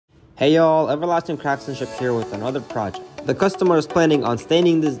Hey y'all, Everlasting Craftsmanship here with another project. The customer is planning on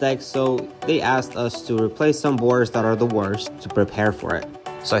staining this deck, so they asked us to replace some boards that are the worst to prepare for it.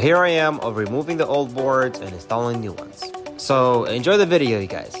 So here I am of removing the old boards and installing new ones. So enjoy the video, you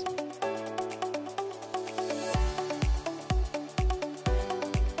guys.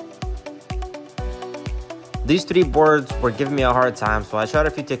 These three boards were giving me a hard time, so I tried a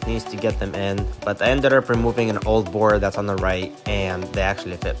few techniques to get them in, but I ended up removing an old board that's on the right, and they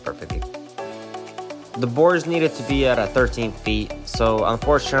actually fit perfectly. The boards needed to be at 13 feet, so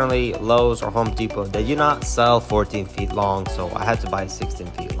unfortunately Lowe's or Home Depot, they do not sell 14 feet long, so I had to buy 16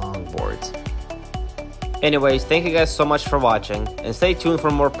 feet long boards. Anyways, thank you guys so much for watching, and stay tuned for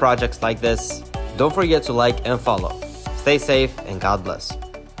more projects like this. Don't forget to like and follow. Stay safe, and God bless.